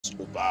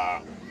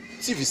Uba,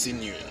 TVC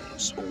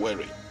News,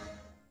 Owerri.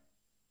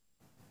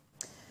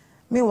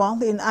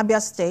 Meanwhile, in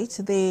Abia State,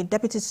 the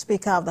Deputy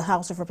Speaker of the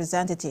House of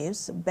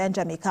Representatives,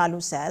 Benjamin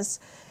Kalu, says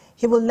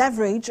he will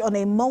leverage on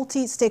a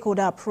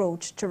multi-stakeholder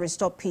approach to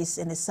restore peace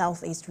in the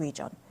southeast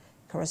region.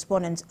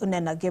 Correspondent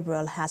Unena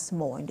Gabriel has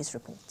more in this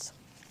report.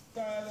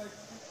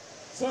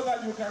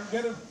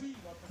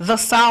 The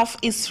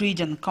southeast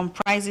region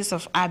comprises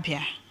of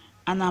Abia,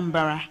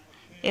 Anambra,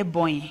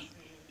 Ebonyi,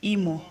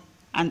 Imo,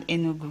 and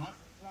Enugu.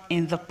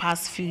 In the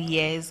past few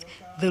years,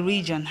 the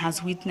region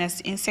has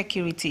witnessed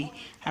insecurity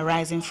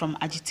arising from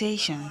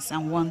agitations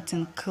and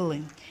wanton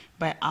killing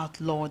by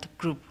outlawed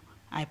group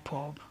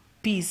IPOB.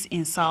 Peace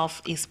in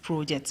Southeast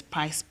Project,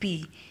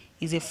 PICE-P,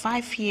 is a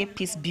 5-year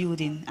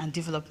peace-building and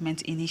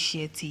development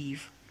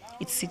initiative.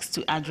 It seeks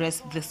to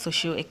address the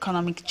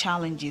socio-economic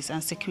challenges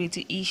and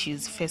security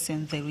issues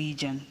facing the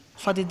region.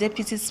 For the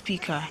Deputy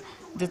Speaker,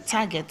 the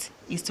target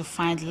is to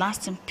find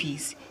lasting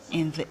peace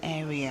in the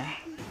area.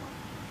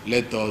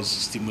 Let us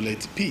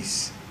stimulate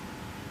peace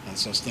and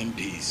sustain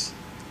peace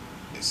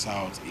in the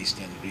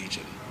southeastern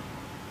region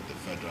of the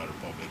Federal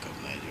Republic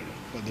of Nigeria.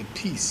 For the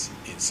peace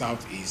in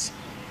Southeast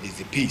is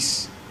the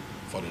peace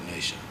for the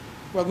nation.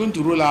 We are going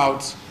to roll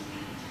out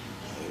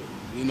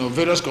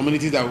various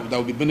communities that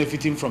will be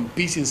benefiting from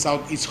peace in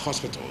Southeast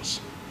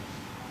hospitals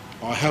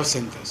or health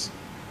centers.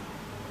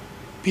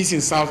 Peace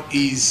in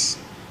Southeast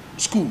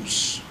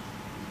schools.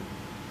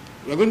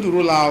 We are going to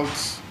roll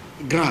out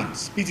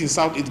grants, peace in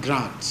Southeast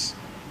grants.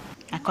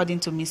 According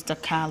to Mr.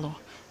 Kalu,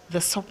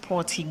 the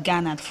support he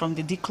garnered from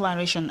the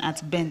declaration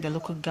at Ben, the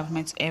local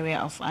government area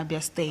of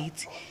Abia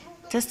State,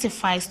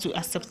 testifies to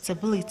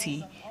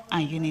acceptability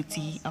and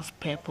unity of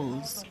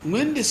purpose.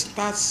 When they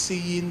start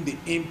seeing the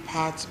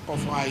impact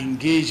of our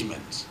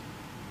engagement,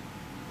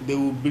 they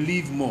will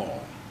believe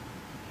more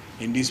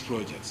in this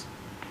project.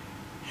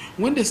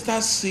 When they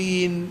start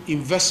seeing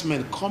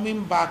investment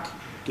coming back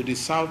to the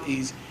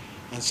Southeast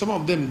and some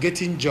of them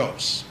getting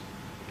jobs,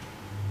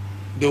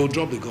 they will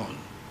drop the gun.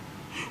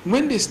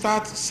 When they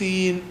start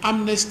seeing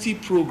amnesty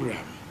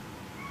program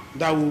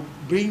that will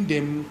bring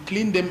them,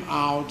 clean them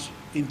out,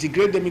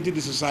 integrate them into the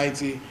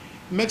society,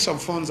 make some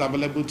funds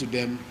available to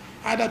them,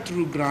 either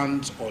through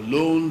grants or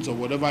loans or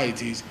whatever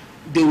it is,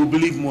 they will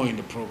believe more in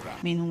the program.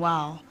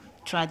 Meanwhile,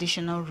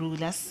 traditional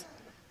rulers,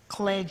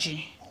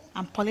 clergy,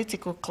 and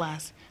political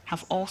class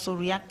have also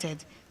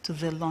reacted to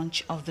the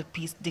launch of the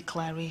peace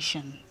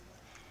declaration.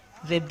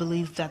 They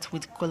believe that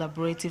with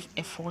collaborative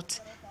effort,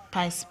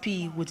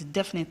 PICE-P would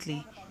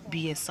definitely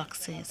be a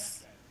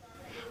success.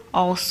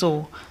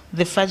 Also,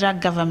 the federal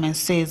government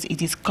says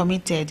it is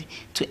committed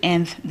to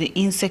end the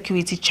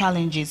insecurity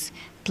challenges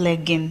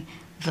plaguing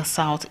the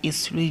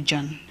southeast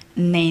region.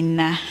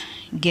 Unena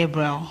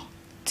Gabriel,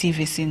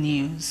 TVC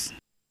News.